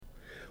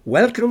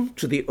Welcome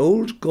to the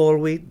Old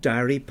Galway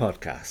Diary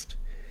podcast.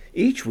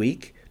 Each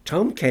week,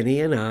 Tom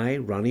Kenny and I,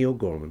 Ronnie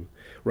O'Gorman,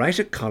 write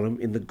a column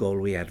in the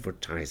Galway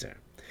Advertiser.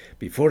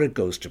 Before it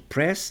goes to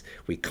press,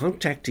 we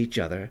contact each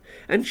other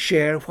and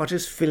share what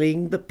is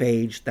filling the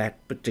page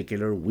that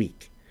particular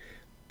week.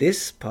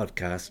 This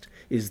podcast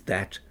is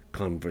that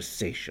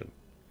conversation.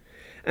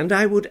 And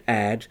I would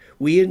add,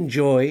 we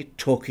enjoy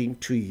talking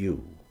to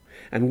you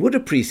and would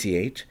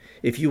appreciate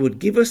if you would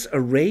give us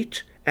a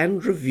rate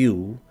and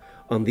review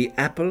on the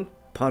Apple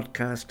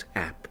Podcast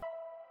app.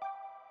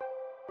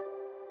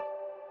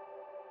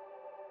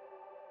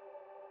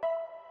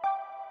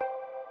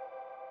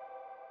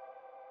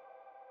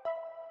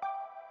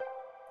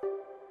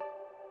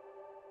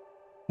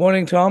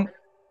 Morning, Tom.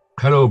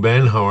 Hello,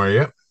 Ben. How are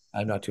you?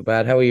 I'm not too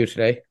bad. How are you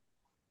today?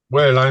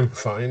 Well, I'm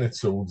fine.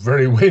 It's a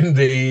very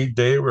windy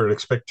day. We're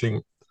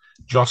expecting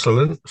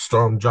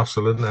Storm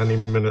Jocelyn,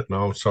 any minute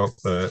now. So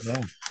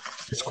Yeah.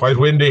 it's quite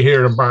windy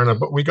here in Barna,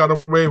 but we got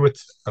away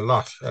with a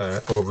lot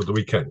over the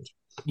weekend.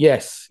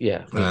 Yes,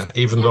 yeah.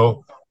 Even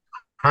though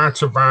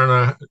parts of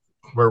Barna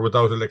were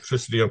without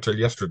electricity until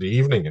yesterday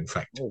evening, in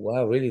fact. Oh,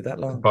 wow, really that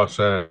long? But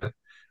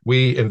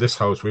we in this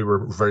house, we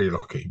were very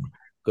lucky.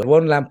 Got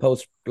one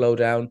lamppost blow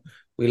down.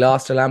 We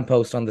lost a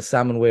lamppost on the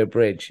Salmon Weir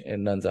Bridge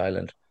in Nuns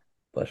Island,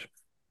 but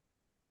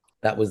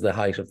that was the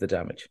height of the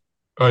damage.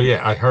 Oh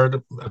yeah, I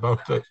heard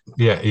about that.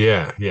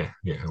 Yeah.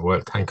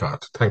 Well, thank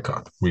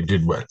God, we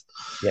did well.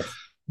 Yes.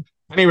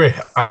 Anyway,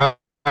 I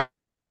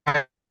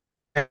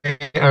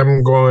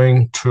am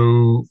going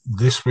to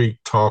this week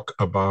talk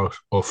about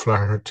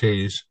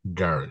O'Flaherty's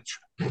garage.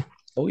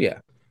 Oh yeah.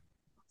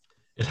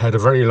 It had a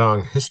very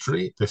long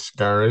history, this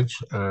garage.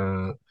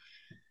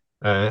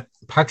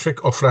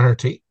 Patrick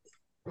O'Flaherty,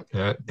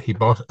 he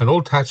bought an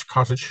old thatched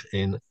cottage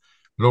in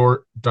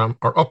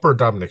Upper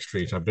Dominic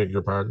Street, I beg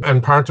your pardon,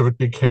 and part of it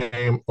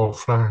became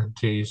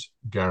O'Flaherty's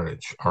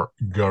garage, or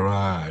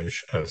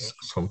garage, as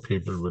some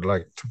people would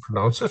like to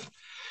pronounce it.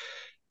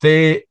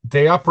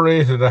 They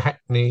operated a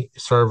hackney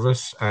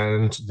service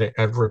and they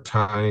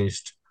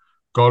advertised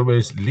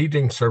Galway's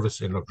leading service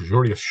in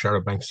luxurious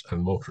charabancs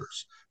and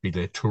motors, be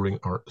they touring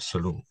or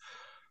saloon.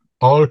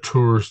 All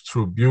tours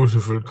through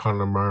beautiful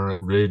Connemara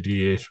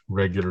radiate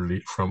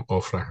regularly from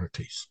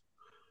O'Flaherty's.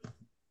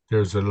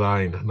 There's a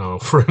line now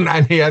for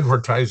any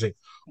advertising.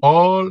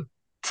 All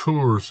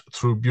tours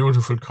through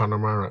beautiful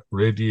Connemara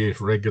radiate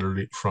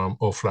regularly from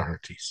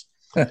O'Flaherty's.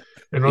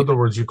 In other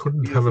words, you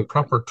couldn't have a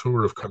proper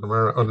tour of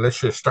Connemara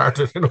unless you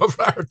started in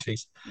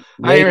O'Flaherty's.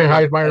 I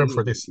admire him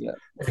for this. Yeah.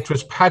 It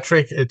was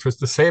Patrick, it was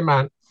the same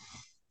man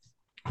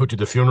who did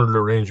the funeral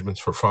arrangements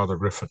for Father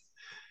Griffin.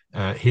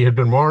 He had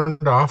been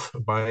warned off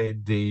by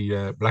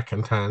the Black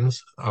and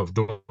Tans of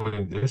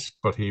doing this,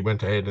 but he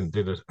went ahead and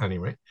did it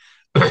anyway.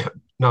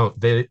 Now,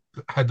 they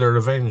had their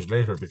revenge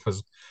later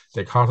because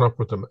they caught up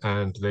with them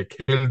and they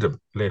killed him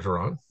later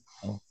on.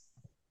 Oh.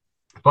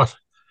 But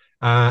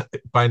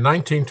by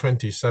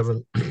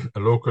 1927, a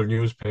local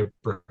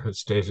newspaper had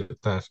stated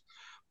that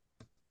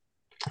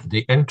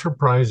the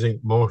enterprising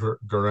motor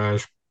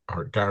garage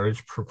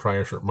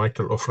proprietor,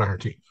 Michael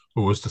O'Flaherty,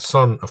 who was the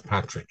son of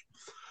Patrick,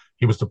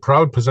 he was the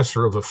proud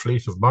possessor of a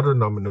fleet of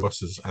modern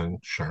omnibuses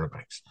and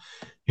charabancs.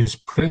 His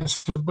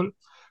principle,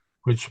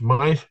 which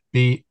might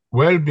be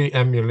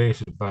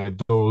emulated by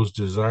those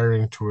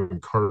desiring to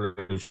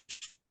encourage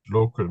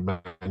local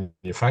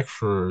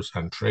manufacturers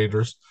and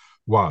traders,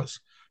 was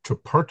to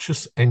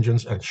purchase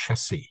engines and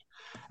chassis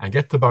and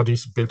get the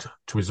bodies built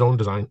to his own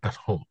design at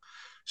home.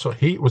 So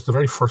he was the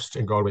very first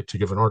in Galway to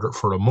give an order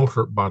for a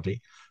motor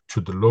body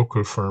to the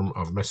local firm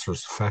of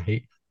Messrs.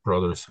 Fahey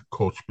Brothers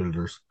Coach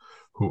Builders,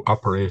 who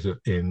operated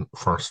in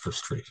Forster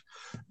Street.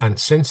 And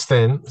since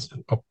then,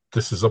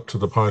 this is up to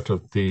the point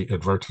of the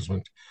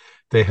advertisement,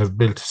 they have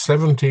built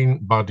 17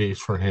 bodies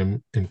for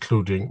him,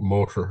 including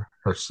motor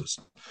hearses.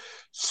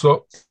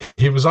 So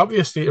he was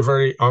obviously a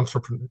very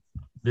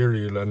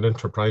entrepreneurial and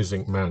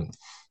enterprising man.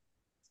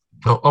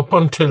 Now, up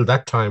until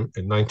that time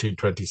in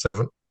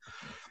 1927,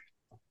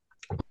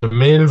 the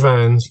mail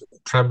vans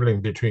travelling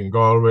between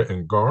Galway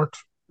and Gort,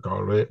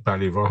 Galway,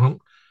 Ballyvaughan,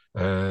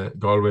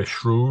 Galway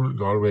Shrule,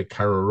 Galway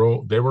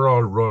Carrow, they were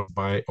all run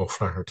by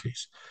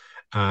O'Flaherty's.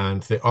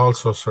 And they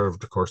also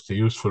served, of course, the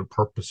useful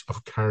purpose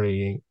of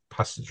carrying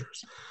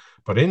passengers.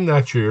 But in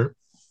that year,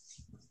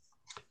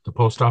 the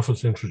post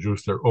office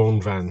introduced their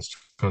own vans to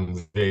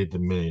convey the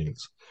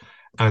mails.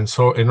 And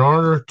so in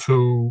order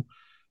to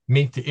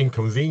meet the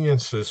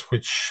inconveniences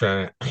which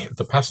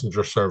the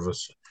passenger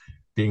service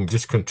being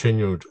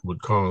discontinued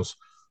would cause,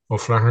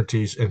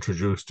 O'Flaherty's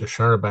introduced a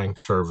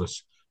charabanc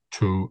service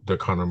to the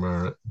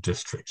Connemara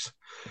districts.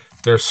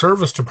 Their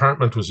service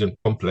department was in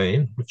Pump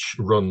Lane, which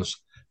runs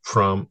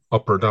from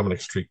Upper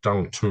Dominic Street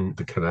down to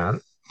the canal.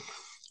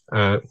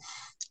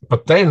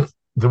 But then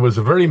there was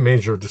a very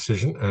major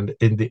decision, and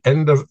in the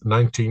end of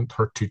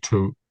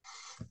 1932,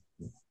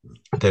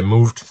 they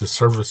moved the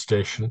service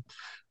station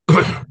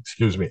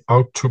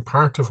out to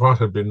part of what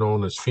had been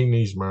known as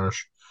Feeney's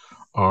Marsh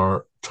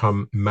or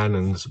Tom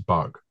Mannon's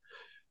Bog.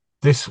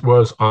 This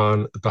was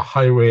on the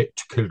highway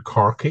to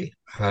Kilcorky,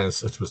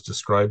 as it was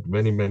described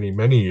many, many,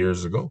 many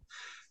years ago,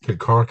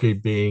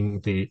 Kilcorky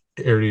being the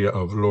area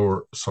of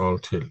Lower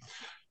Salt Hill.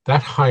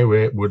 That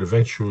highway would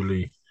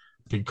eventually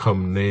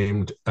become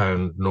named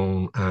and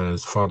known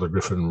as Father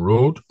Griffin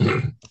Road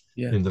in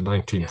the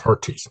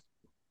 1930s.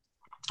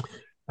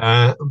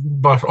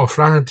 But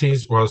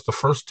O'Flaherty's was the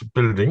first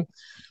building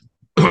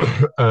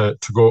to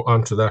go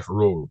onto that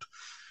road.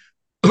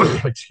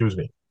 Excuse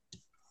me.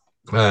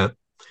 And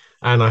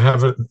I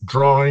have a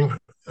drawing.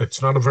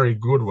 It's not a very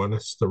good one.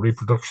 The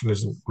reproduction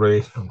isn't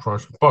great,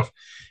 unfortunately, but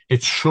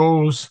it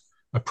shows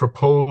a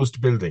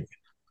proposed building.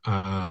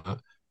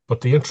 But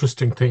the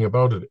interesting thing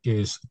about it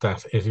is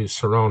that it is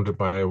surrounded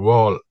by a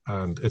wall,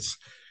 and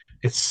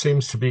it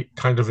seems to be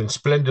kind of in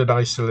splendid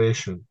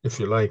isolation, if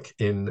you like,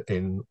 in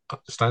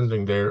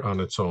standing there on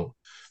its own.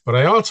 But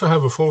I also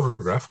have a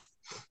photograph,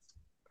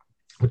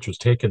 which was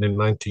taken in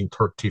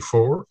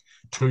 1934,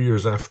 2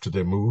 years after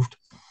they moved.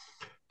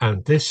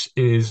 And this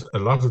is a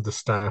lot of the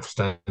staff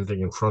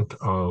standing in front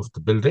of the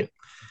building,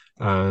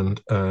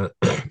 and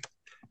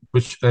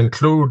which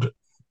include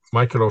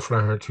Michael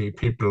O'Flaherty,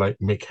 people like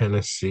Mick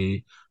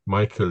Hennessy,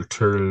 Michael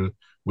Tyrrell,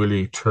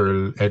 Willie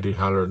Tyrrell, Eddie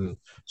Halloran,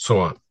 so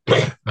on.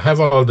 I have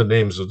all the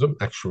names of them,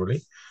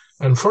 actually.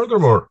 And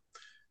furthermore,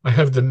 I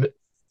have the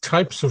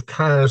types of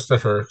cars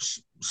that are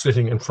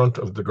sitting in front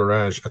of the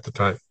garage at the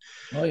time.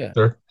 Oh, yeah.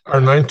 There are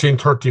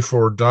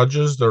 1934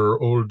 Dodges. There are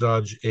old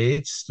Dodge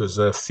 8s. There's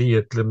a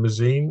Fiat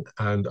limousine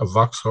and a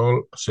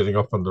Vauxhall sitting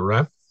up on the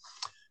ramp,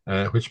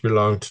 which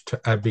belonged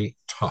to Abbey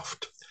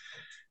Toft.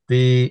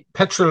 The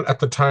petrol at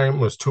the time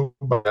was 2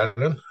 per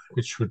gallon,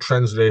 which would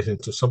translate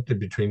into something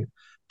between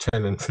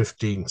 10 and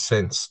 15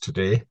 cents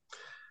today.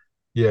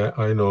 Yeah,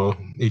 I know.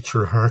 Eat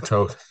your heart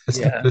out.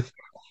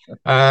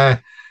 Yeah.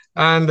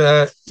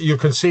 And you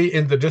can see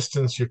in the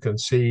distance, you can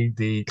see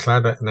the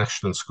Claddagh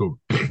National School.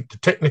 The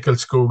technical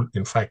school,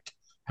 in fact,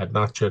 had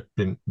not yet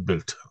been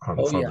built on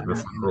Father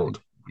Griffin Road.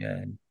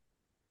 Yeah.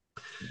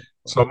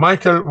 So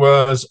Michael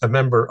was a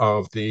member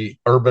of the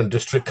Urban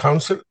District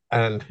Council,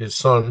 and his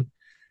son,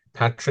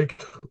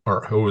 Patrick,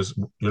 or who was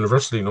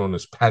universally known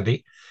as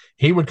Paddy,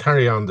 he would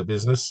carry on the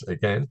business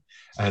again.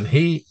 And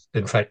he,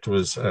 in fact,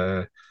 was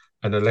an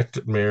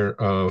elected mayor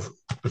of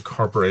the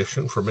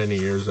corporation for many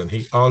years, and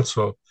he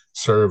also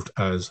served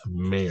as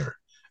mayor,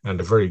 and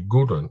a very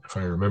good one, if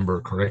I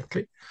remember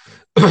correctly.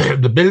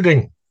 The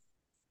building,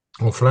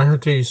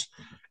 O'Flaherty's,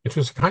 it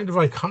was a kind of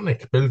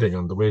iconic building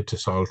on the way to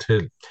Salt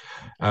Hill,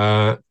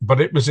 but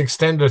it was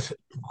extended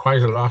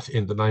quite a lot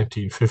in the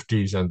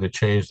 1950s, and they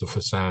changed the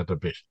facade a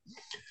bit.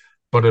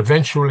 But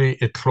eventually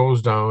it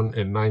closed down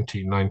in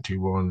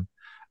 1991,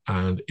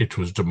 and it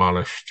was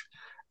demolished,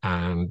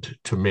 and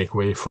to make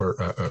way for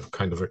a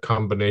kind of a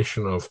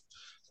combination of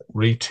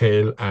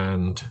retail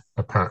and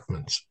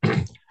apartments.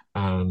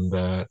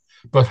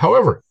 But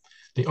however,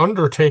 the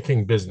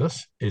undertaking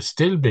business is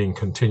still being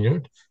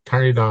continued,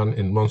 carried on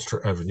in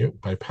Munster Avenue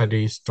by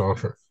Paddy's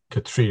daughter,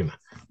 Katrina,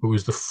 who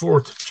is the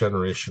 4th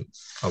generation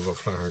of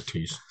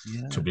O'Flaherty's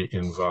to be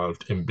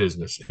involved in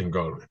business in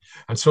Galway.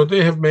 And so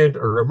they have made a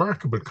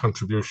remarkable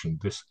contribution,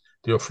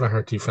 the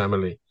O'Flaherty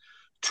family,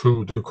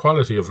 to the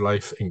quality of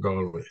life in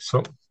Galway.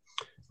 So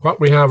what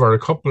we have are a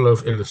couple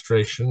of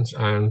illustrations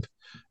and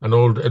an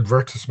old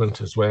advertisement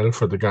as well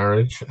for the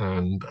garage.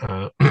 And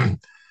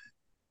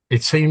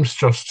it seems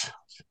just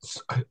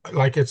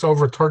like it's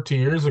over 30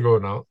 years ago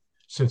now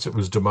since it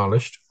was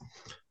demolished.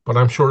 But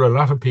I'm sure a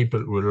lot of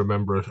people will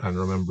remember it, and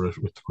remember it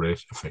with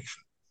great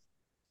affection.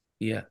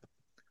 Yeah.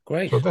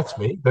 Great. So that's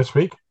me this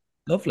week.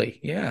 Lovely.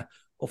 Yeah.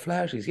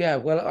 O'Flaherty's. Yeah.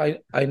 Well,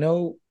 I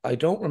know I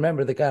don't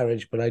remember the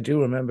garage, but I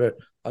do remember,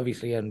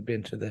 obviously, I hadn't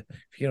been to the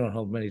funeral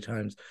home many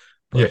times.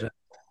 But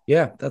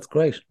yeah, that's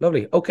great.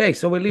 Lovely. Okay,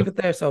 so we'll leave it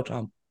there, so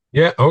Tom.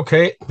 Yeah,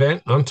 okay.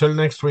 Then until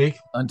next week.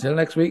 Until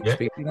next week. Yeah.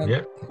 Speak to you then.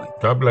 Yeah.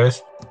 God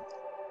bless.